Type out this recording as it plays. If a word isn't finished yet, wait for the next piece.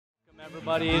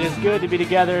Everybody, it is good to be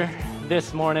together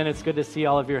this morning. It's good to see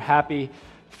all of your happy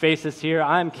faces here.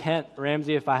 I'm Kent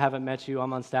Ramsey. If I haven't met you,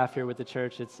 I'm on staff here with the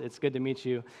church. It's good to meet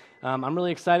you. I'm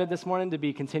really excited this morning to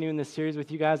be continuing this series with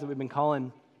you guys that we've been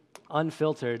calling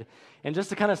Unfiltered. And just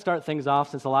to kind of start things off,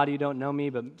 since a lot of you don't know me,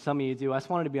 but some of you do, I just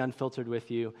wanted to be unfiltered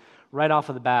with you right off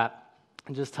of the bat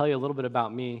and just tell you a little bit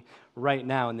about me right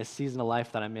now in this season of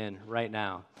life that I'm in right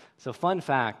now. So fun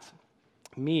fact,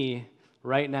 me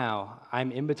right now,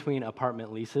 I'm in between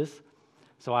apartment leases.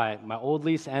 So my old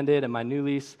lease ended and my new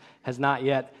lease has not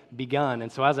yet begun.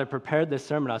 And so as I prepared this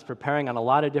sermon, I was preparing on a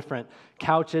lot of different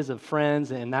couches of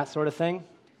friends and that sort of thing.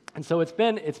 And so it's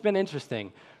been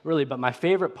interesting, really. But my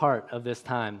favorite part of this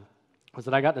time was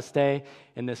that I got to stay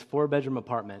in this 4-bedroom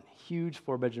apartment, huge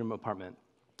 4-bedroom apartment,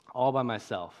 all by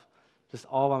myself. Just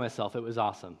all by myself. It was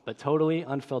awesome, but totally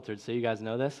unfiltered. So you guys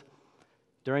know this.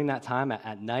 During that time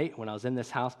at night when I was in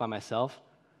this house by myself,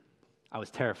 I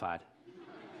was terrified.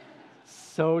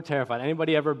 So terrified.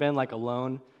 Anybody ever been like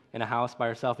alone in a house by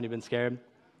yourself and you've been scared?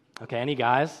 Okay, any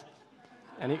guys?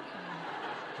 Any?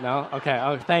 No? Okay,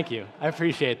 oh, thank you. I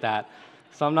appreciate that.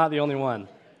 So I'm not the only one.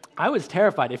 I was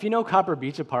terrified. If you know Copper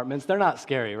Beach apartments, they're not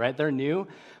scary, right? They're new,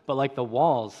 but like the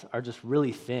walls are just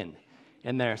really thin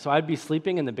in there. So I'd be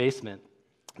sleeping in the basement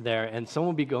there, and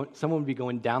someone would be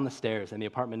going down the stairs in the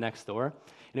apartment next door,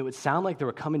 and it would sound like they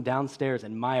were coming downstairs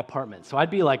in my apartment. So I'd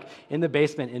be like in the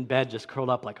basement in bed, just curled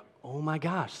up like, oh my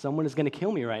gosh, someone is going to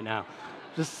kill me right now.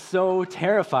 Just so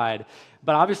terrified.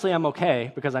 But obviously I'm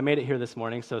okay because I made it here this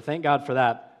morning, so thank God for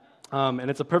that. And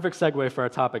it's a perfect segue for our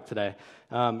topic today.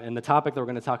 And the topic that we're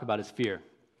going to talk about is fear.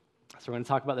 So we're going to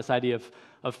talk about this idea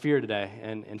of fear today.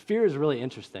 And fear is really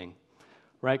interesting,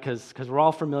 right? Because we're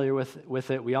all familiar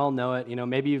with it. We all know it. You know,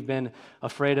 maybe you've been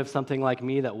afraid of something like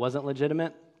me that wasn't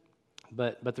legitimate.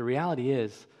 But the reality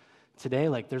is, today,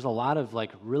 like, there's a lot of,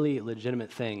 like, really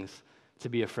legitimate things to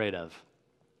be afraid of.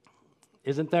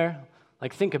 Isn't there?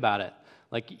 Like, think about it.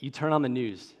 Like, you turn on the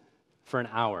news for an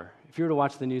hour. If you were to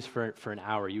watch the news for an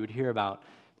hour, you would hear about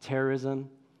terrorism,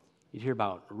 you'd hear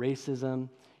about racism,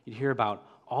 you'd hear about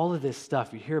all of this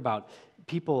stuff. You'd hear about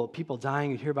people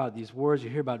dying, you'd hear about these wars,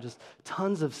 you'd hear about just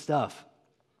tons of stuff.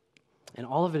 And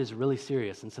all of it is really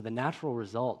serious. And so the natural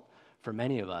result for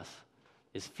many of us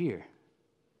is fear.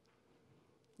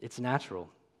 It's natural.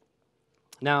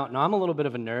 Now, I'm a little bit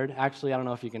of a nerd. Actually, I don't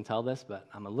know if you can tell this, but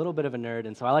I'm a little bit of a nerd,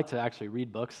 and so I like to actually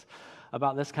read books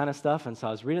about this kind of stuff. And so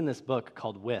I was reading this book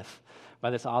called With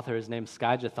by this author. His name's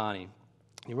Skye Jethani.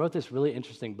 He wrote this really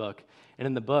interesting book, and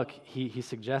in the book, he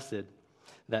suggested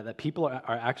that people are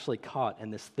actually caught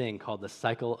in this thing called the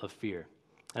cycle of fear.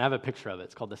 And I have a picture of it.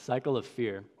 It's called the cycle of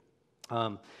fear.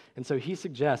 And so he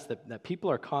suggests that people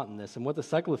are caught in this. And what the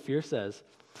cycle of fear says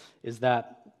is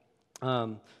that,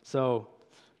 so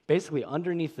basically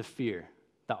underneath the fear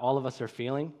that all of us are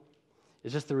feeling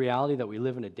is just the reality that we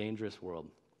live in a dangerous world.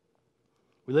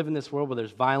 We live in this world where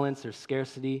there's violence, there's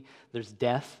scarcity, there's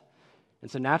death.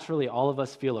 And so naturally, all of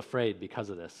us feel afraid because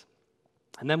of this.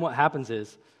 And then what happens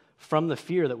is, from the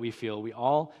fear that we feel, we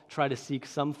all try to seek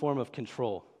some form of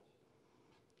control.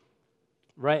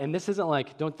 Right? And this isn't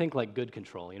like, don't think like good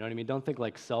control, you know what I mean? Don't think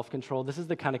like self-control. This is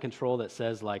the kind of control that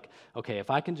says like, okay,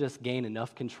 if I can just gain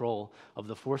enough control of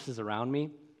the forces around me,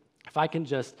 if I can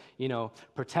just,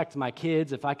 protect my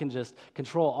kids, if I can just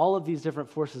control all of these different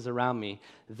forces around me,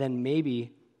 then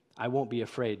maybe I won't be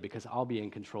afraid because I'll be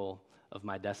in control of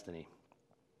my destiny.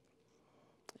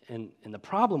 And the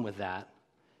problem with that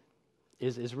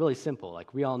is really simple.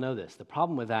 Like, we all know this. The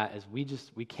problem with that is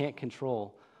we can't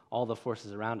control all the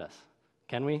forces around us.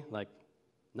 Can we? Like,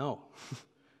 no.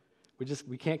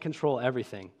 We can't control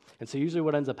everything. And so usually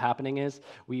what ends up happening is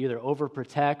we either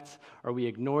overprotect or we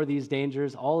ignore these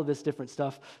dangers. All of this different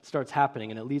stuff starts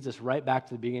happening, and it leads us right back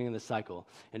to the beginning of the cycle.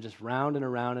 And just round and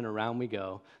around and around we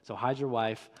go. So hide your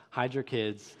wife, hide your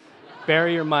kids,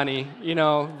 bury your money,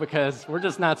 because we're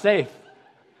just not safe.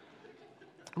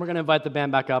 We're going to invite the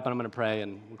band back up, and I'm going to pray,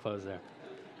 and we'll close there.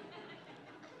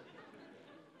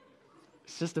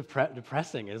 It's just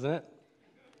depressing, isn't it?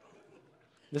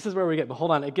 This is where we get, but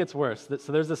hold on, it gets worse.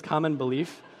 So there's this common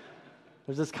belief.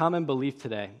 There's this common belief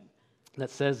today that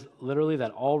says literally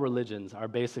that all religions are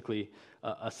basically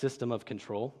a system of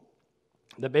control.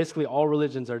 That basically all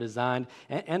religions are designed,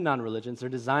 and non-religions, are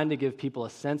designed to give people a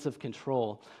sense of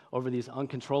control over these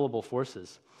uncontrollable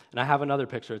forces. And I have another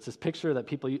picture. It's this picture that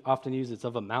people often use. It's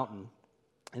of a mountain.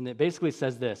 And it basically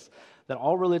says this, that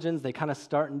all religions, they kind of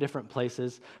start in different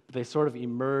places, but they sort of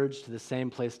emerge to the same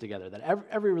place together. That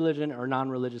every religion or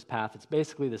non-religious path, it's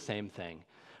basically the same thing,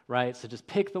 right? So just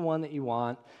pick the one that you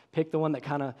want, pick the one that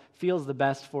kind of feels the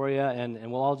best for you,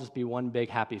 and we'll all just be one big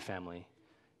happy family.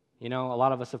 You know, a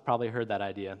lot of us have probably heard that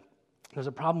idea. There's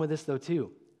a problem with this, though,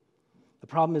 too. The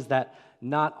problem is that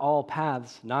not all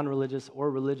paths, non-religious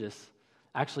or religious,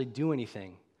 actually do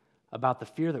anything about the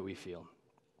fear that we feel.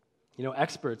 You know,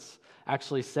 experts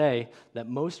actually say that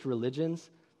most religions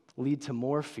lead to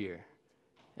more fear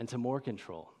and to more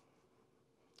control.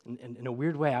 And in a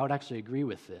weird way, I would actually agree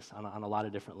with this on a lot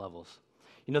of different levels.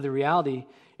 You know, the reality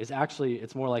is actually,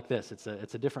 it's more like this. It's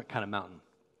a different kind of mountain.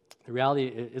 The reality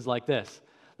is like this,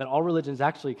 that all religions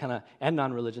actually and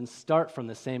non-religions start from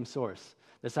the same source.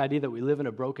 This idea that we live in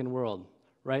a broken world,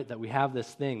 right? That we have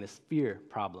this thing, this fear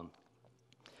problem.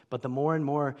 But the more and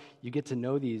more you get to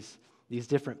know these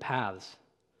different paths,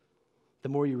 the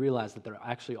more you realize that they're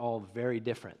actually all very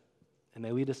different, and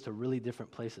they lead us to really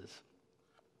different places.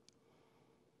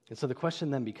 And so the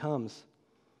question then becomes,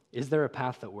 is there a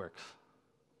path that works?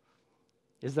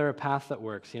 Is there a path that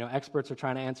works? You know, experts are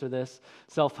trying to answer this.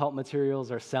 Self-help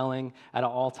materials are selling at an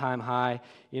all-time high.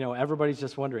 You know, everybody's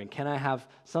just wondering, can I have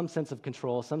some sense of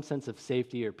control, some sense of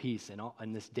safety or peace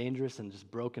in this dangerous and just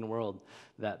broken world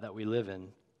that we live in?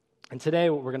 And today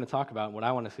what we're going to talk about, what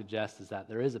I want to suggest, is that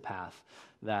there is a path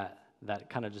that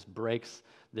kind of just breaks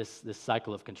this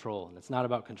cycle of control. And it's not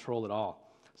about control at all.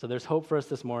 So there's hope for us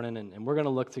this morning, and we're going to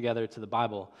look together to the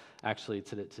Bible, actually,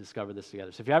 to discover this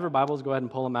together. So if you have your Bibles, go ahead and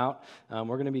pull them out.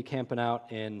 We're going to be camping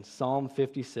out in Psalm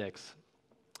 56.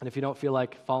 And if you don't feel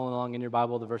like following along in your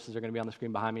Bible, the verses are going to be on the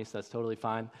screen behind me, so that's totally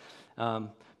fine.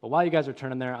 But while you guys are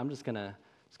turning there, I'm just going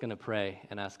to pray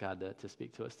and ask God to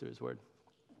speak to us through His Word.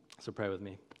 So pray with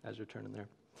me as you're turning there.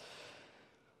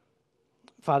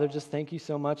 Father, just thank you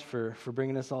so much for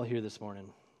bringing us all here this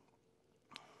morning.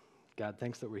 God,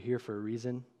 thanks that we're here for a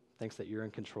reason. Thanks that you're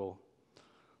in control.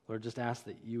 Lord, just ask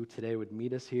that you today would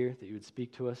meet us here, that you would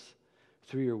speak to us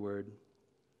through your word.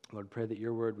 Lord, pray that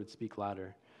your word would speak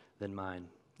louder than mine,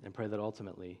 and pray that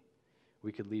ultimately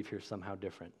we could leave here somehow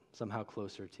different, somehow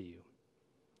closer to you.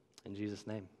 In Jesus'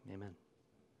 name, amen.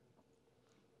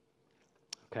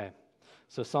 Okay,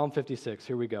 so Psalm 56,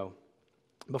 here we go.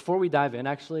 Before we dive in,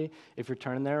 actually, if you're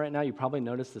turning there right now, you probably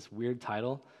noticed this weird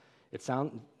title. It's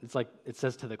like it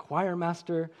says, "To the choir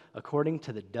master, according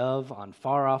to the dove on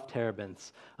far-off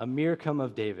terebinths, a mere come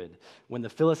of David, when the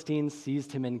Philistines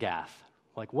seized him in Gath."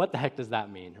 Like, what the heck does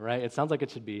that mean, right? It sounds like it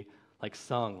should be like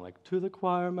sung, like, "To the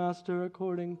choir master,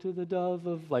 according to the dove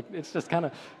of," like, it's just kind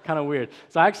of weird.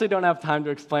 So I actually don't have time to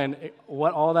explain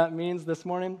what all that means this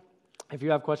morning. If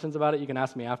you have questions about it, you can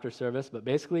ask me after service. But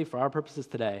basically, for our purposes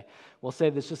today, we'll say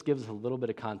this just gives us a little bit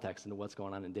of context into what's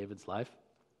going on in David's life.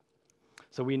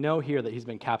 So we know here that he's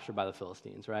been captured by the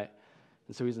Philistines, right?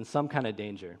 And so he's in some kind of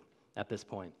danger at this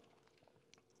point.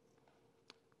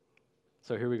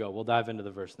 So here we go. We'll dive into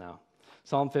the verse now.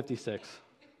 Psalm 56,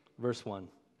 verse 1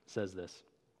 says this.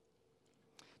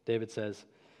 David says,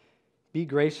 "Be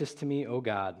gracious to me, O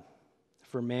God,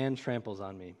 for man tramples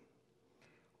on me.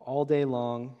 All day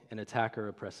long an attacker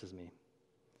oppresses me.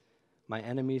 My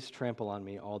enemies trample on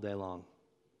me all day long.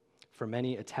 For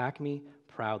many attack me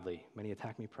proudly. Many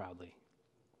attack me proudly.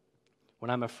 When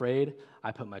I'm afraid,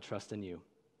 I put my trust in you."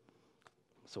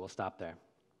 So we'll stop there.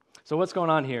 So what's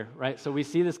going on here, right? So we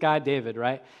see this guy, David,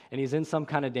 right? And he's in some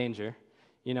kind of danger,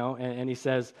 you know, and he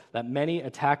says that many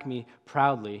attack me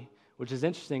proudly, which is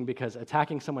interesting because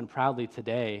attacking someone proudly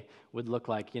today would look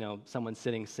like, you know, someone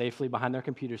sitting safely behind their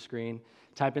computer screen,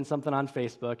 typing something on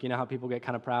Facebook. You know how people get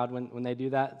kind of proud when they do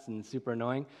that? It's super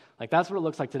annoying. Like, that's what it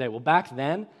looks like today. Well, back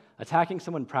then, attacking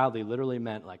someone proudly literally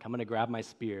meant, like, I'm going to grab my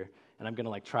spear and I'm going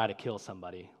to, like, try to kill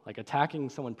somebody. Like, attacking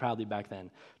someone proudly back then,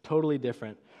 totally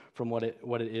different from what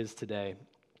it is today.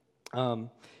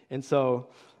 And so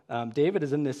David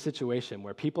is in this situation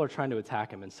where people are trying to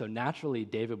attack him, and so naturally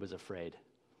David was afraid.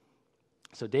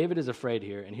 So David is afraid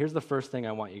here, and here's the first thing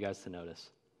I want you guys to notice.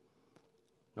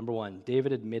 Number one,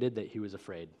 David admitted that he was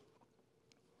afraid.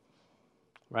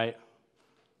 Right?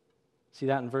 See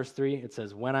that in verse 3? It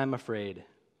says, "When I'm afraid."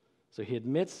 So he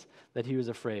admits that he was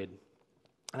afraid.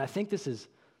 And I think this is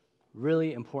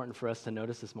really important for us to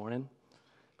notice this morning,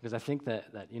 because I think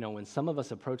that you know, when some of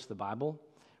us approach the Bible,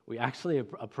 we actually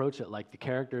approach it like the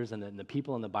characters and the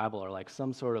people in the Bible are like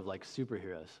some sort of like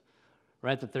superheroes,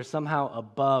 right? That they're somehow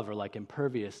above or like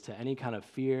impervious to any kind of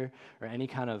fear or any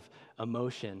kind of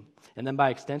emotion. And then by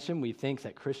extension, we think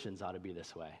that Christians ought to be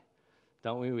this way,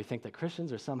 don't we? We think that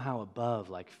Christians are somehow above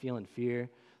like feeling fear,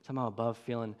 somehow above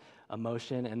feeling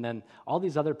emotion. And then all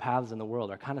these other paths in the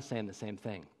world are kind of saying the same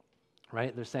thing,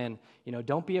 right? They're saying, you know,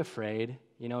 don't be afraid,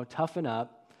 you know, toughen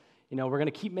up. You know, we're going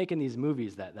to keep making these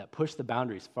movies that push the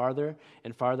boundaries farther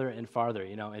and farther and farther,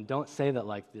 you know, and don't say that,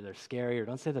 like, they're scary or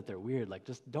don't say that they're weird. Like,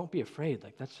 just don't be afraid.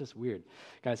 Like, that's just weird.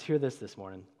 Guys, hear this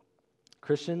morning.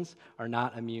 Christians are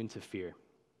not immune to fear.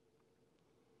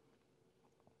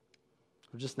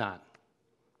 We're just not.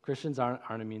 Christians aren't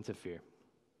immune to fear.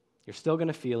 You're still going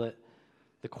to feel it.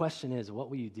 The question is, what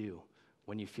will you do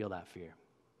when you feel that fear?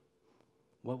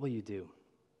 What will you do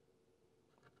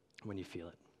when you feel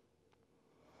it?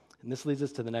 And this leads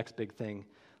us to the next big thing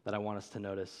that I want us to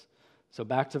notice. So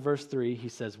back to verse 3, he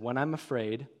says, when I'm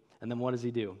afraid, and then what does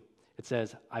he do? It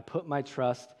says, I put my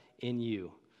trust in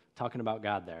you. Talking about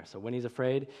God there. So when he's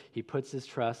afraid, he puts his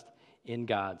trust in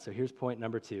God. So here's point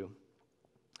number 2.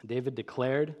 David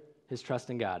declared his trust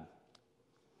in God.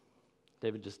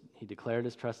 He declared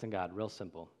his trust in God. Real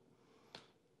simple.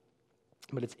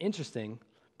 But it's interesting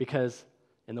because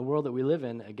in the world that we live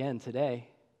in, again, today,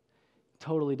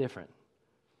 totally different.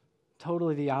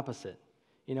 Totally the opposite.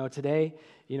 Today,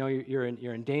 you're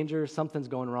in danger, something's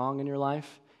going wrong in your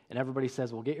life, and everybody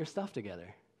says, well, get your stuff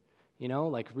together.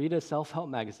 Like read a self-help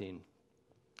magazine.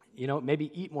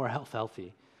 Maybe eat more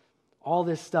healthy. All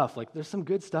this stuff, like there's some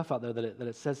good stuff out there that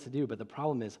it says to do, but the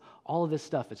problem is all of this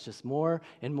stuff, it's just more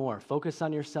and more. Focus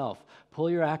on yourself. Pull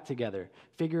your act together.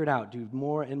 Figure it out. Do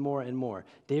more and more and more.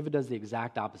 David does the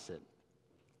exact opposite.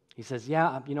 He says, yeah,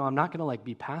 I'm not going to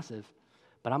be passive,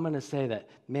 but I'm going to say that,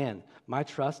 man, my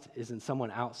trust is in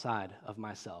someone outside of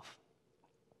myself.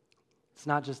 It's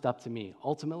not just up to me.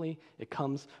 Ultimately, it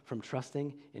comes from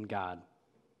trusting in God.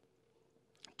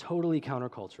 Totally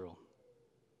countercultural.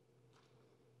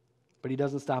 But he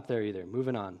doesn't stop there either.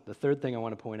 Moving on. The third thing I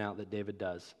want to point out that David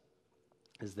does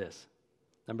is this.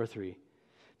 Number 3,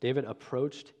 David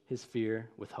approached his fear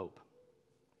with hope.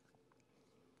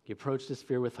 He approached his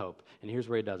fear with hope. And here's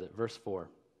where he does it. Verse 4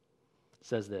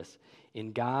 says this,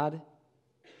 in God,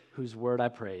 whose word I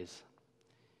praise,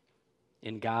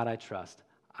 in God I trust,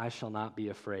 I shall not be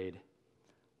afraid.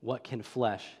 What can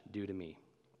flesh do to me?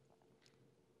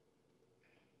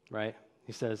 Right?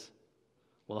 He says,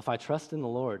 well, if I trust in the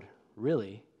Lord,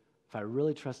 if I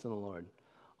really trust in the Lord,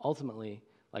 ultimately,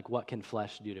 what can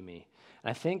flesh do to me? And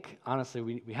I think, honestly,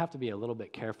 we have to be a little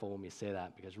bit careful when we say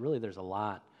that, because really there's a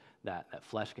lot that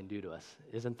flesh can do to us,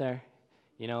 isn't there?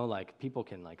 People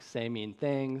can say mean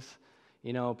things,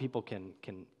 people can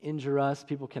injure us,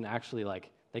 people can actually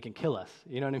they can kill us.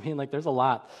 You know what I mean? There's a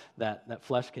lot that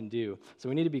flesh can do. So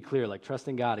we need to be clear,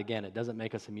 trusting God, again, it doesn't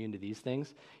make us immune to these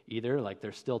things either.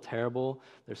 They're still terrible.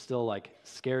 They're still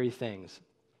scary things.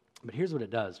 But here's what it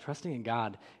does. Trusting in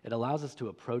God, it allows us to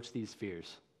approach these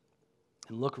fears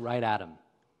and look right at them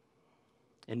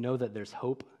and know that there's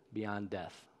hope beyond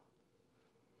death.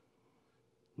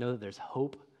 Know that there's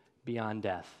hope beyond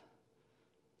death.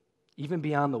 Even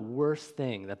beyond the worst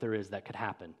thing that there is that could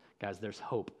happen. Guys, there's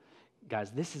hope. Guys,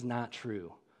 this is not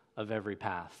true of every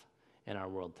path in our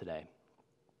world today.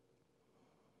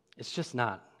 It's just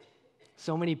not.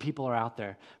 So many people are out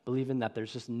there believing that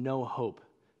there's just no hope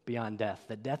beyond death,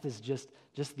 that death is just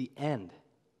the end.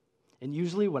 And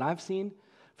usually what I've seen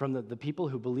from the people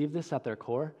who believe this at their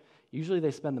core, usually they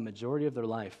spend the majority of their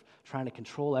life trying to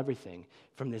control everything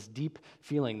from this deep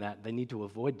feeling that they need to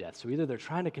avoid death. So either they're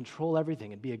trying to control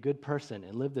everything and be a good person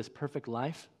and live this perfect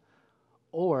life,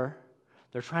 or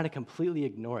they're trying to completely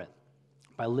ignore it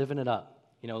by living it up,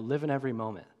 living every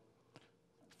moment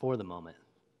for the moment.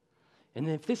 And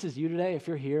if this is you today, if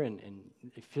you're here and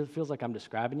it feels like I'm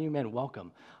describing you, man,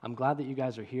 welcome. I'm glad that you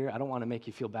guys are here. I don't want to make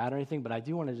you feel bad or anything, but I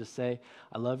do want to just say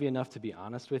I love you enough to be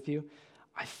honest with you.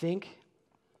 I think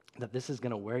that this is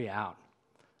going to wear you out,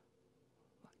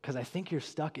 because I think you're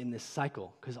stuck in this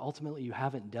cycle, because ultimately you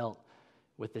haven't dealt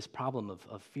with this problem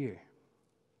of fear.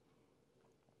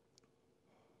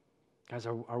 Guys,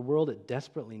 our world, it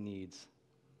desperately needs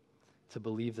to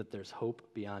believe that there's hope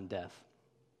beyond death.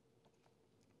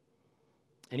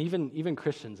 And even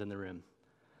Christians in the room,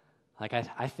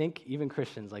 I think even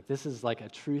Christians, this is a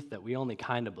truth that we only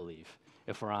kind of believe,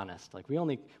 if we're honest. We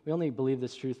only believe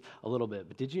this truth a little bit.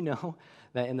 But did you know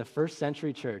that in the first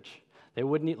century church, they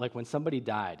wouldn't, when somebody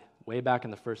died, way back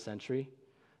in the first century,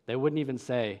 they wouldn't even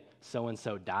say,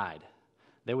 so-and-so died.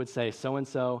 They would say,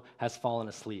 so-and-so has fallen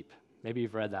asleep. Maybe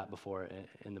you've read that before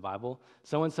in the Bible.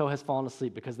 So-and-so has fallen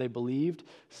asleep, because they believed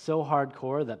so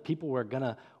hardcore that people were going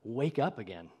to wake up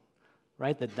again.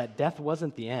 Right? That death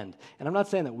wasn't the end. And I'm not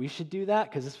saying that we should do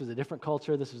that, because this was a different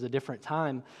culture, this was a different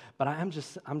time, but I'm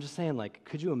just saying,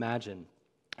 could you imagine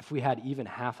if we had even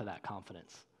half of that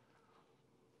confidence?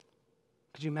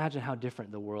 Could you imagine how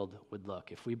different the world would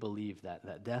look if we believed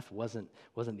that death wasn't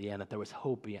the end, that there was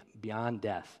hope beyond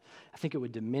death? I think it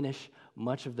would diminish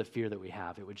much of the fear that we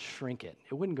have. It would shrink it.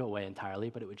 It wouldn't go away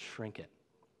entirely, but it would shrink it.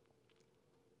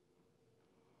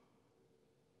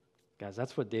 Guys,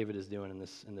 that's what David is doing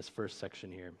in this first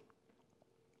section here.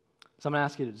 So I'm going to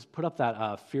ask you to just put up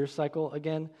that fear cycle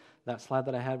again, that slide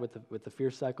that I had with the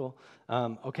fear cycle.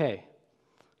 Okay,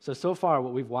 so far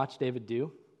what we've watched David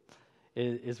do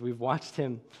is we've watched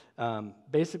him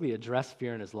basically address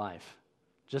fear in his life,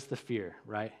 just the fear,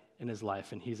 right, in his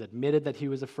life. And he's admitted that he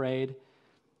was afraid,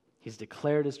 he's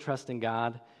declared his trust in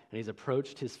God, and he's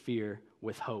approached his fear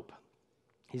with hope.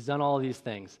 He's done all of these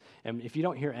things. And if you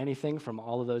don't hear anything from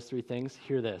all of those three things,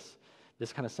 hear this.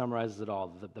 This kind of summarizes it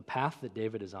all. The path that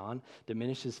David is on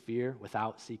diminishes fear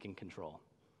without seeking control.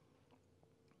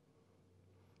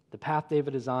 The path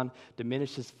David is on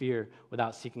diminishes fear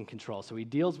without seeking control. So he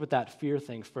deals with that fear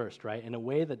thing first, right, in a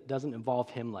way that doesn't involve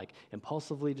him like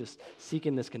impulsively just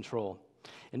seeking this control.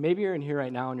 And maybe you're in here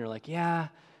right now and you're like, yeah,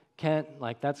 Kent,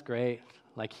 like that's great.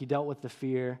 Like he dealt with the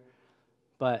fear,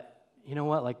 but you know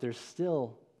what? Like there's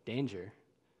still danger.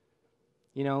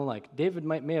 You know, like David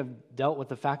may have dealt with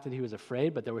the fact that he was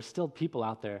afraid, but there were still people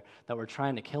out there that were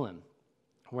trying to kill him.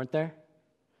 Weren't there?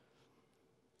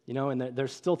 You know, and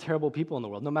there's still terrible people in the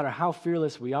world. No matter how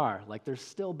fearless we are, like there's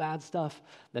still bad stuff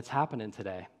that's happening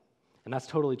today. And that's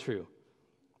totally true.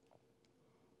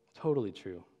 Totally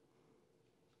true.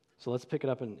 So let's pick it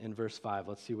up in verse 5.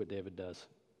 Let's see what David does.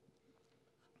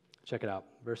 Check it out.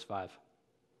 Verse 5. It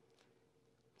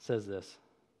says this.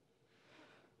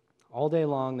 All day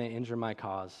long they injure my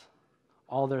cause.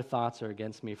 All their thoughts are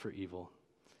against me for evil.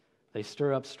 They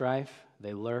stir up strife.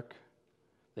 They lurk.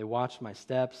 They watch my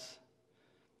steps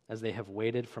as they have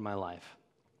waited for my life.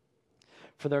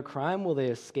 For their crime will they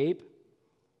escape?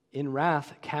 In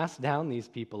wrath cast down these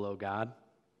people, O God.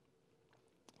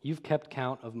 You've kept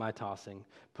count of my tossing.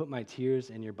 Put my tears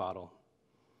in your bottle.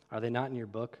 Are they not in your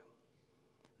book?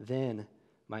 Then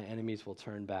my enemies will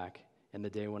turn back in the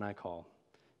day when I call.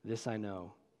 This I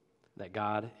know, that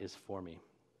God is for me.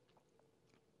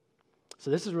 So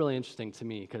this is really interesting to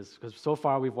me because so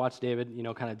far we've watched David, you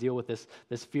know, kind of deal with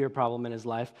this fear problem in his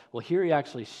life. Well, here he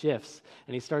actually shifts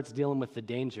and he starts dealing with the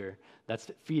danger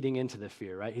that's feeding into the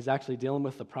fear, right? He's actually dealing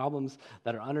with the problems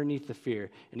that are underneath the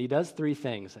fear. And he does three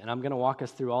things, and I'm going to walk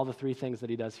us through all the three things that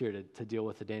he does here to deal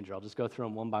with the danger. I'll just go through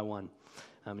them one by one,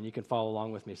 and you can follow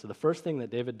along with me. So the first thing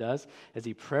that David does is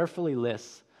he prayerfully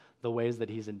lists the ways that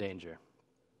he's in danger.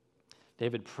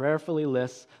 David prayerfully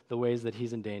lists the ways that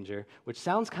he's in danger, which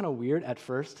sounds kind of weird at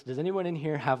first. Does anyone in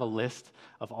here have a list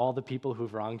of all the people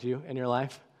who've wronged you in your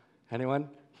life? Anyone?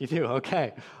 You do?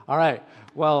 Okay. All right.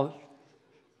 Well,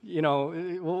 you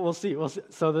know, we'll see.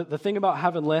 So the thing about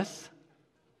having lists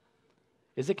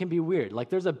is it can be weird. Like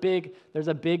there's a big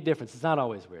difference. It's not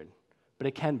always weird, but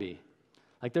it can be.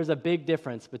 Like there's a big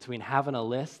difference between having a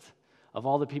list of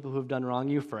all the people who've done wrong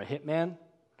you for a hitman.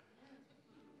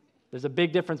 There's a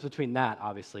big difference between that,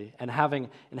 obviously, and having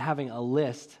a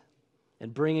list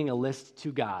and bringing a list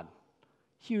to God.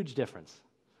 Huge difference,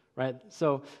 right?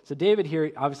 So David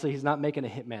here, obviously, he's not making a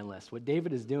hitman list. What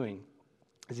David is doing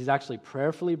is he's actually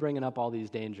prayerfully bringing up all these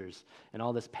dangers and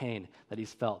all this pain that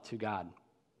he's felt to God.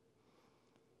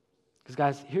 Because,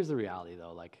 guys, here's the reality,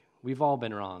 though. Like, we've all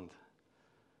been wronged,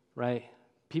 right?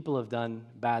 People have done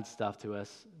bad stuff to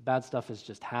us. Bad stuff has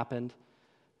just happened.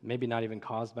 Maybe not even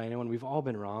caused by anyone. We've all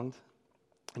been wronged,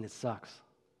 and it sucks.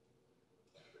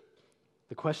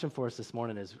 The question for us this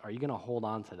morning is, are you going to hold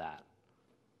on to that?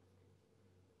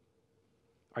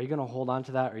 Are you going to hold on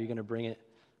to that, or are you going to bring it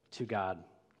to God?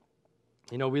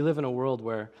 You know, we live in a world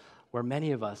where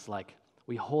many of us, like,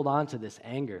 we hold on to this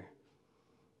anger.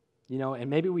 You know, and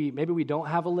maybe we don't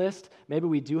have a list. Maybe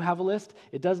we do have a list.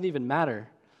 It doesn't even matter.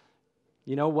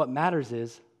 You know, what matters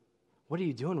is, what are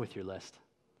you doing with your list?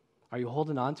 Are you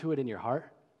holding on to it in your heart?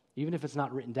 Even if it's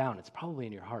not written down, it's probably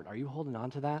in your heart. Are you holding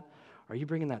on to that? Are you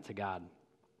bringing that to God?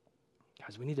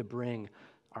 Guys, we need to bring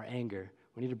our anger,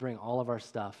 we need to bring all of our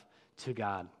stuff to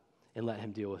God and let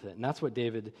him deal with it. And that's what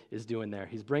David is doing there.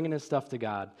 He's bringing his stuff to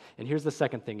God. And here's the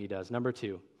second thing he does. Number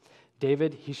 2,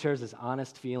 David, he shares his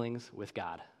honest feelings with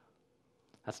God.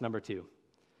 That's number 2.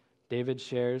 David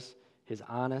shares his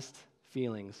honest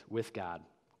feelings with God.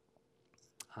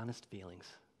 Honest feelings.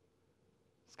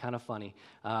 It's kind of funny.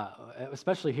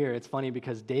 Especially here, it's funny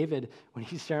because David, when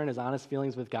he's sharing his honest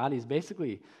feelings with God, he's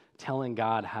basically telling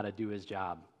God how to do his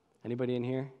job. Anybody in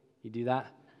here? You do that?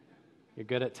 You're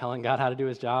good at telling God how to do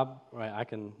his job? Right, I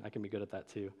can be good at that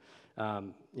too.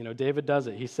 You know, David does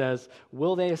it. He says,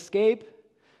 will they escape?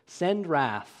 Send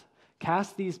wrath.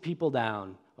 Cast these people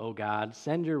down, oh God.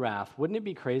 Send your wrath. Wouldn't it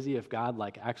be crazy if God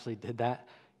actually did that?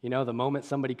 You know, the moment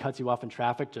somebody cuts you off in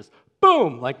traffic, just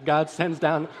boom, like God sends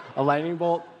down a lightning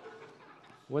bolt.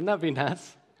 Wouldn't that be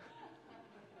nuts?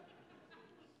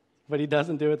 But he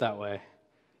doesn't do it that way.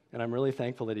 And I'm really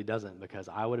thankful that he doesn't, because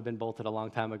I would have been bolted a long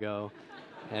time ago.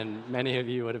 And many of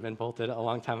you would have been bolted a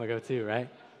long time ago too, right?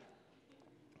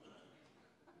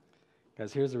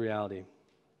 Guys, here's the reality.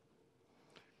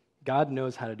 God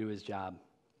knows how to do his job,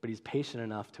 but he's patient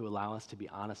enough to allow us to be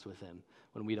honest with him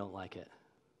when we don't like it.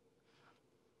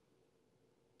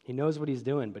 He knows what he's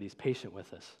doing, but he's patient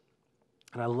with us.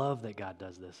 And I love that God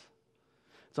does this.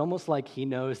 It's almost like he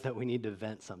knows that we need to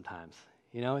vent sometimes.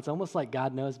 It's almost like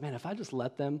God knows, man, if I just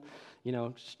let them,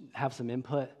 have some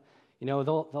input,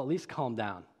 they'll at least calm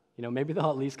down. Maybe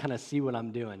they'll at least kind of see what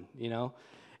I'm doing,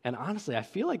 And honestly, I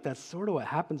feel like that's sort of what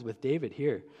happens with David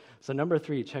here. So number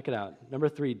 3, check it out. Number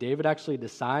 3, David actually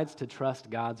decides to trust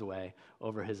God's way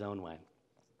over his own way.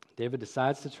 David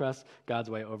decides to trust God's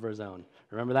way over his own.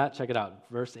 Remember that? Check it out.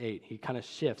 Verse 8, he kind of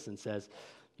shifts and says,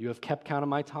 "You have kept count of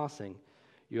my tossing.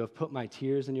 You have put my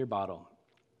tears in your bottle.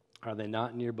 Are they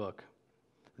not in your book?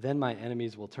 Then my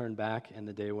enemies will turn back in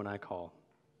the day when I call.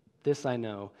 This I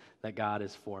know, that God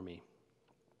is for me."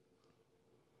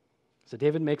 So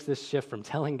David makes this shift from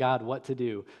telling God what to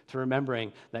do to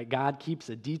remembering that God keeps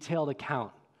a detailed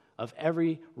account of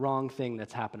every wrong thing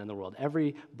that's happened in the world,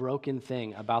 every broken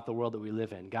thing about the world that we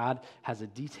live in. God has a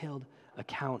detailed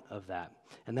account of that.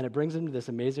 And then it brings him to this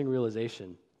amazing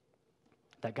realization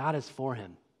that God is for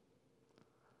him,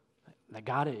 that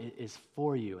God is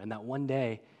for you, and that one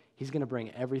day he's going to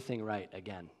bring everything right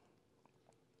again.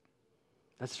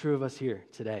 That's true of us here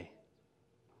today.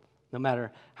 No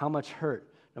matter how much hurt,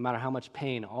 no matter how much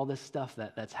pain, all this stuff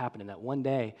that's happening, that one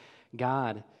day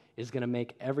God is going to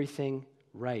make everything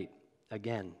right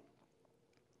again.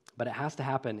 But it has to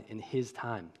happen in his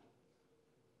time.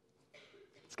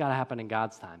 It's got to happen in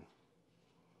God's time.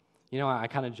 I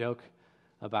kind of joke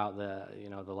about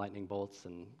the lightning bolts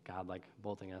and God like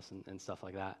bolting us and stuff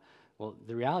like that. Well,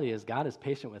 the reality is God is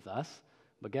patient with us,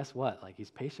 but guess what? Like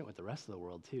he's patient with the rest of the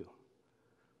world too.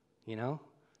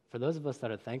 For those of us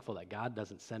that are thankful that God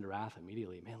doesn't send wrath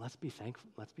immediately, man, let's be thankful.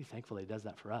 Let's be thankful that he does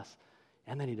that for us,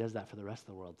 and that he does that for the rest of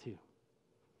the world too.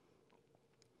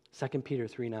 2 Peter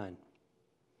 3:9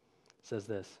 says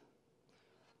this: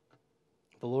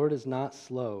 "The Lord is not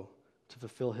slow to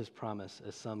fulfill his promise,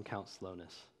 as some count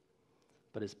slowness,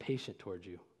 but is patient toward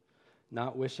you,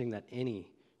 not wishing that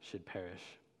any should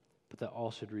perish, but that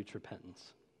all should reach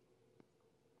repentance."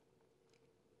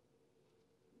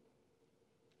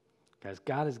 Guys,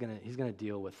 God is he's gonna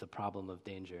deal with the problem of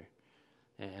danger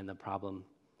and the problem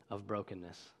of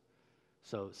brokenness.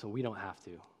 So we don't have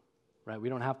to, right? We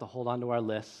don't have to hold on to our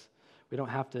lists. We don't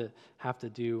have to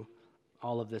do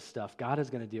all of this stuff. God is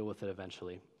gonna deal with it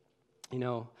eventually.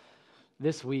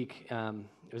 This week,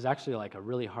 it was actually like a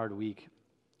really hard week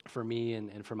for me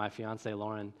and for my fiance,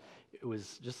 Lauren. It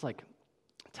was just like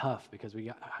tough because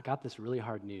I got this really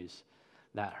hard news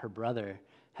that her brother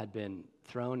had been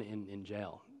thrown in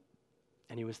jail.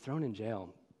 And he was thrown in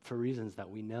jail for reasons that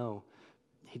we know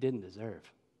he didn't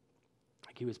deserve.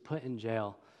 Like he was put in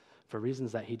jail for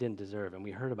reasons that he didn't deserve, and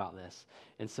we heard about this.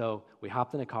 And so we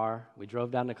hopped in a car, we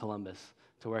drove down to Columbus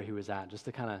to where he was at, just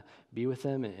to kind of be with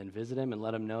him and visit him and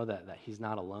let him know that he's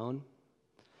not alone.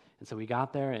 And so we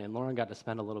got there, and Lauren got to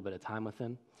spend a little bit of time with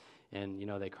him. And,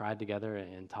 they cried together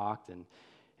and talked, and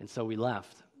so we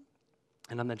left.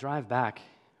 And on the drive back,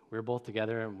 we were both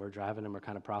together, and we're driving, and we're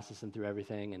kind of processing through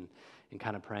everything and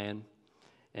kind of praying.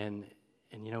 And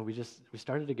we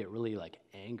started to get really, like,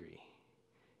 angry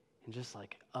and just,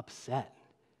 like, upset.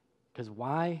 Because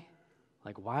why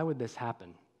would this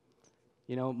happen?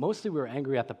 Mostly we were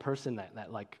angry at the person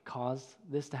that like, caused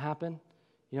this to happen.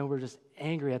 We're just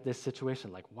angry at this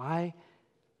situation. Like, why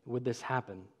would this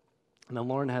happen? And then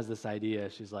Lauren has this idea.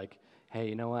 She's like, "Hey,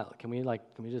 you know what? Can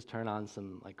we just turn on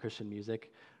some, like, Christian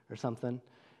music or something?"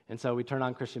 And so we turn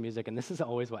on Christian music, and this is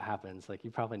always what happens. Like,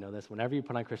 you probably know this. Whenever you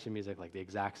put on Christian music, like, the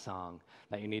exact song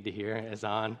that you need to hear is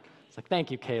on. It's like,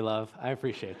 thank you, K-Love. I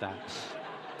appreciate that.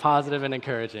 Positive and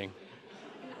encouraging.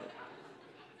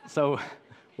 So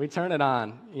we turn it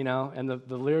on, and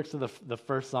the lyrics of the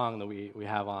first song that we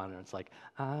have on, it's like,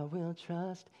 "I will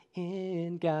trust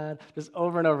in God," just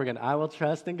over and over again. "I will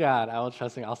trust in God. I will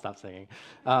trust in God." I'll stop singing.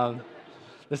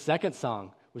 The second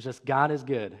song was just, "God is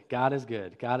good, God is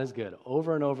good, God is good,"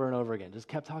 over and over and over again. Just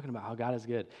kept talking about how God is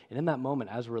good. And in that moment,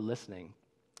 as we're listening,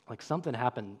 like something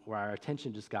happened where our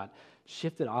attention just got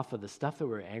shifted off of the stuff that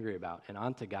we were angry about and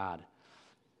onto God.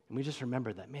 And we just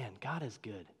remembered that, man, God is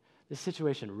good. This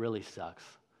situation really sucks.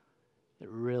 It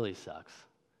really sucks.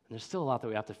 And there's still a lot that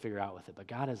we have to figure out with it, but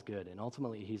God is good, and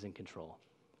ultimately he's in control.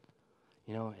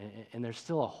 And there's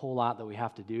still a whole lot that we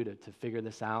have to do to figure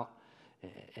this out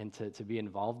and to be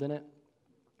involved in it.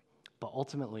 But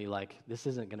ultimately, like, this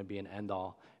isn't going to be an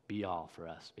end-all, be-all for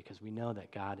us, because we know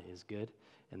that God is good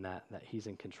and that he's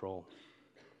in control.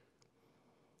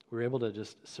 we're able to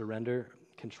just surrender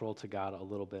control to God a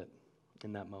little bit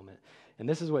in that moment. And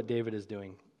this is what David is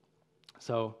doing.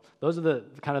 So those are the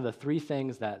kind of the three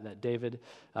things that David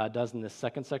does in this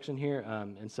second section here.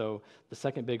 And so the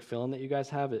second big fill-in that you guys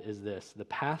have is this. The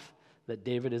path that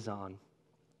David is on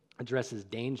addresses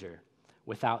danger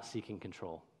without seeking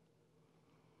control.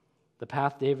 The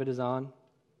path David is on,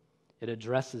 it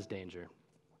addresses danger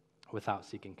without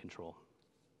seeking control.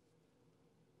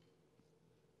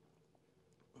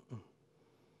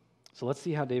 So let's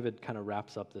see how David kind of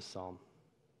wraps up this psalm.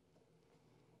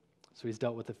 So he's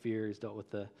dealt with the fear, he's dealt with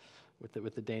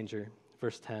the danger.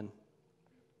 Verse 10,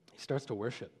 he starts to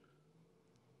worship.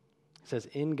 He says,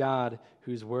 "In God,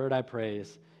 whose word I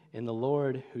praise, in the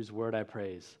Lord, whose word I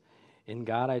praise. In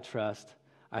God I trust,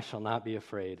 I shall not be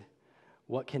afraid.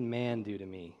 What can man do to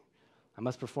me? I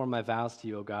must perform my vows to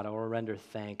you, O God. I will render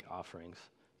thank offerings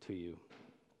to you.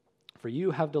 For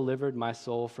you have delivered my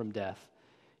soul from death,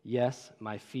 yes,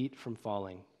 my feet from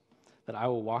falling, that I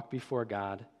will walk before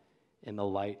God in the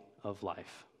light of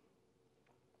life."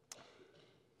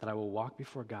 That I will walk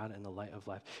before God in the light of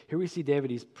life. Here we see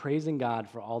David, he's praising God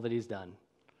for all that he's done,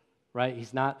 right?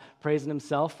 He's not praising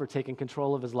himself for taking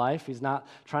control of his life. He's not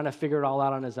trying to figure it all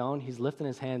out on his own. He's lifting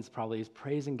his hands probably. He's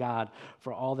praising God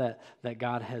for all that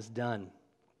God has done.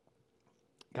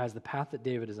 Guys, the path that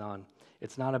David is on,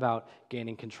 it's not about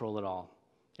gaining control at all.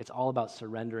 It's all about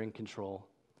surrendering control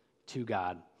to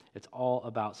God. It's all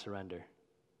about surrender.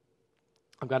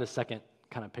 I've got a second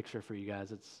kind of picture for you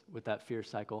guys. It's with that fear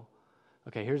cycle.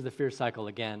 Okay, here's the fear cycle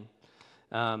again.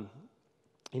 And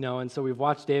so we've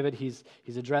watched David. He's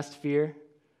addressed fear,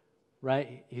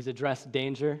 right? He's addressed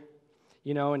danger,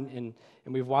 and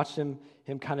we've watched him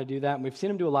kind of do that. And we've seen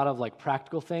him do a lot of like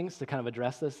practical things to kind of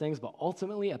address those things. But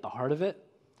ultimately, at the heart of it,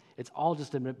 it's all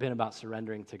just been about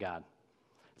surrendering to God.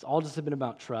 It's all just been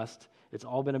about trust. It's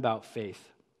all been about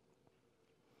faith.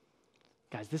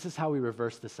 Guys, this is how we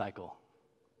reverse the cycle.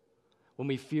 When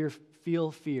we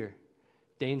feel fear,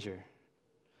 danger,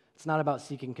 it's not about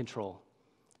seeking control.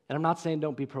 And I'm not saying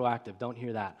don't be proactive. Don't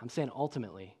hear that. I'm saying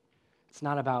ultimately, it's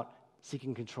not about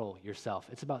seeking control yourself.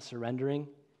 It's about surrendering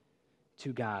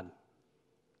to God.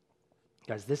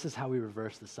 Guys, this is how we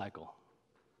reverse the cycle.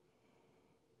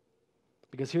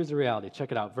 Because here's the reality.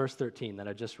 Check it out. Verse 13 that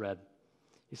I just read.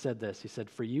 He said this. He said,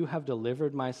 "For you have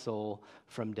delivered my soul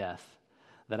from death,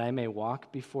 that I may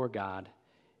walk before God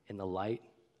in the light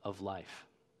of life."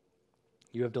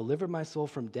 You have delivered my soul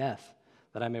from death,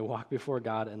 that I may walk before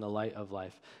God in the light of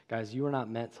life. Guys, you are not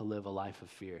meant to live a life of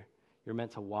fear. You're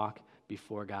meant to walk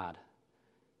before God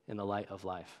in the light of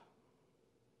life.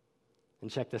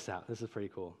 And check this out. This is pretty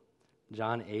cool.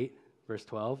 John 8, verse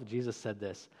 12, Jesus said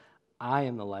this, "I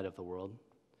am the light of the world.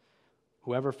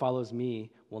 Whoever follows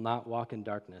me will not walk in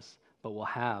darkness, but will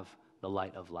have the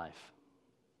light of life."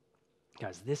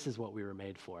 Guys, this is what we were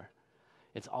made for.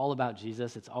 It's all about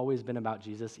Jesus. It's always been about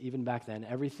Jesus. Even back then,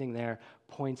 everything there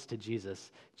points to Jesus.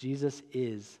 Jesus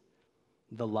is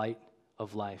the light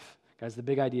of life. Guys, the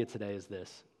big idea today is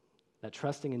this, that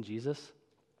trusting in Jesus,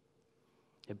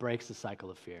 it breaks the cycle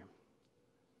of fear.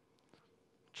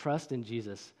 Trust in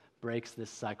Jesus breaks this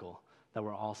cycle that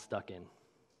we're all stuck in.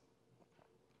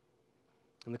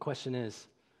 And the question is,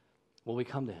 will we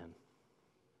come to him?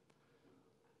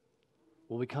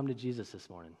 Will we come to Jesus this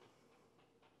morning?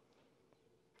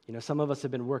 Some of us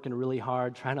have been working really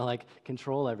hard trying to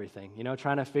control everything,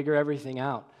 trying to figure everything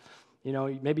out.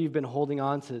 Maybe you've been holding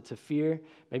on to fear.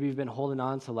 Maybe you've been holding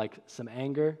on to some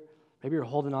anger. Maybe you're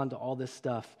holding on to all this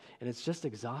stuff, and it's just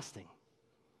exhausting,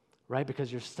 right? Because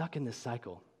you're stuck in this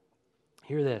cycle.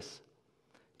 Hear this.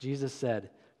 Jesus said,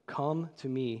 "Come to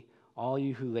me, all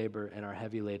you who labor and are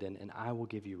heavy laden, and I will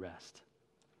give you rest."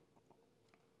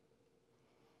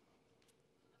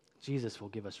 Jesus will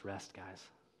give us rest, guys.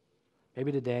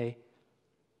 Maybe today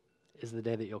is the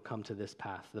day that you'll come to this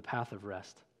path, the path of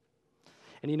rest.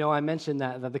 And I mentioned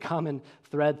that the common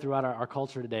thread throughout our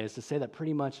culture today is to say that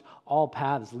pretty much all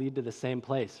paths lead to the same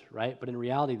place, right? But in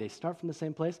reality, they start from the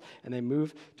same place and they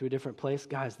move to a different place.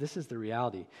 Guys, this is the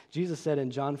reality. Jesus said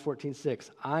in John 14:6,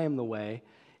 "I am the way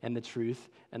and the truth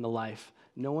and the life.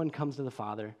 No one comes to the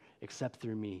Father except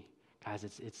through me." Guys,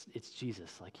 it's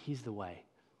Jesus. He's the way.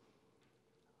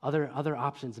 Other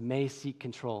options may seek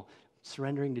control.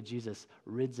 Surrendering to Jesus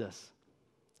rids us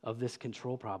of this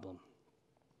control problem.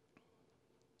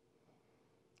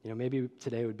 Maybe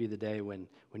today would be the day when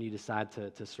you decide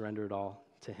to surrender it all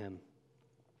to him.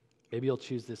 Maybe you'll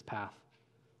choose this path.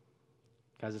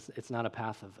 Guys, it's not a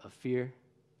path of fear.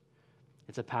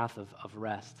 It's a path of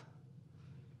rest.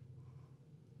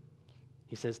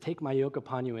 He says, "Take my yoke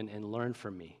upon you and learn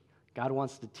from me." God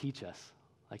wants to teach us.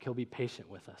 He'll be patient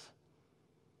with us.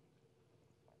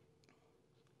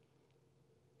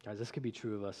 Guys, this could be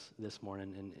true of us this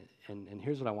morning, and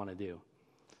here's what I want to do.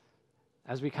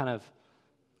 As we kind of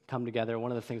come together,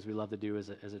 one of the things we love to do as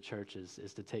a church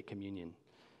is to take communion.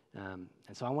 And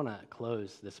so I want to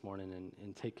close this morning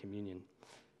and take communion.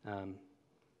 And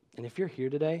if you're here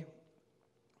today,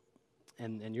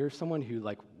 and you're someone who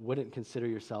like wouldn't consider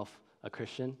yourself a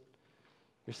Christian,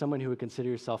 you're someone who would consider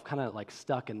yourself kind of like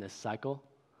stuck in this cycle,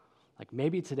 like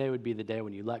maybe today would be the day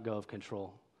when you let go of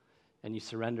control and you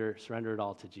surrender it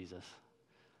all to Jesus.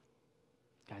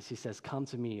 Guys, he says, come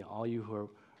to me, all you who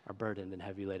are burdened and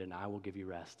heavy laden, and I will give you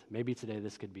rest. Maybe today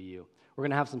this could be you. We're going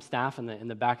to have some staff in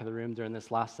the back of the room during this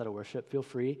last set of worship. Feel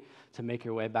free to make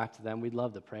your way back to them. We'd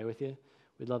love to pray with you.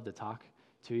 We'd love to talk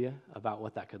to you about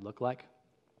what that could look like.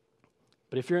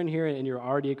 But if you're in here and you're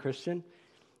already a Christian,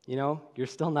 you're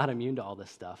still not immune to all this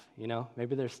stuff,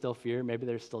 Maybe there's still fear, maybe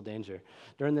there's still danger.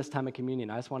 During this time of communion,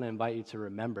 I just want to invite you to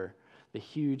remember the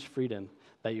huge freedom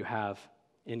that you have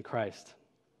in Christ.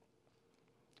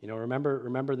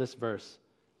 Remember this verse,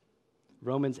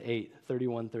 Romans 8,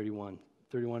 31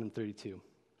 and 32,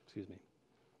 It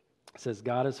says,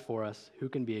 God is for us, who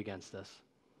can be against us?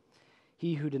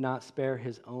 He who did not spare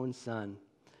his own son,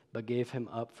 but gave him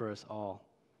up for us all,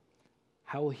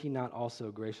 how will he not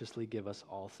also graciously give us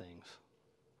all things?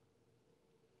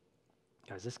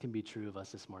 Guys, this can be true of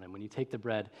us this morning. When you take the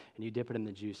bread and you dip it in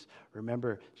the juice,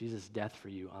 remember Jesus' death for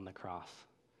you on the cross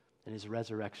and his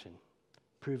resurrection,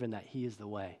 proving that he is the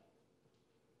way.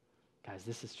 Guys,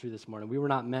 this is true this morning. We were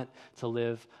not meant to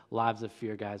live lives of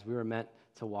fear, guys. We were meant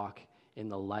to walk in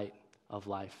the light of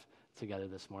life together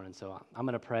this morning. So I'm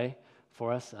going to pray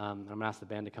for us. I'm going to ask the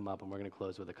band to come up, and we're going to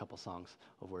close with a couple songs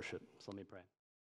of worship. So let me pray.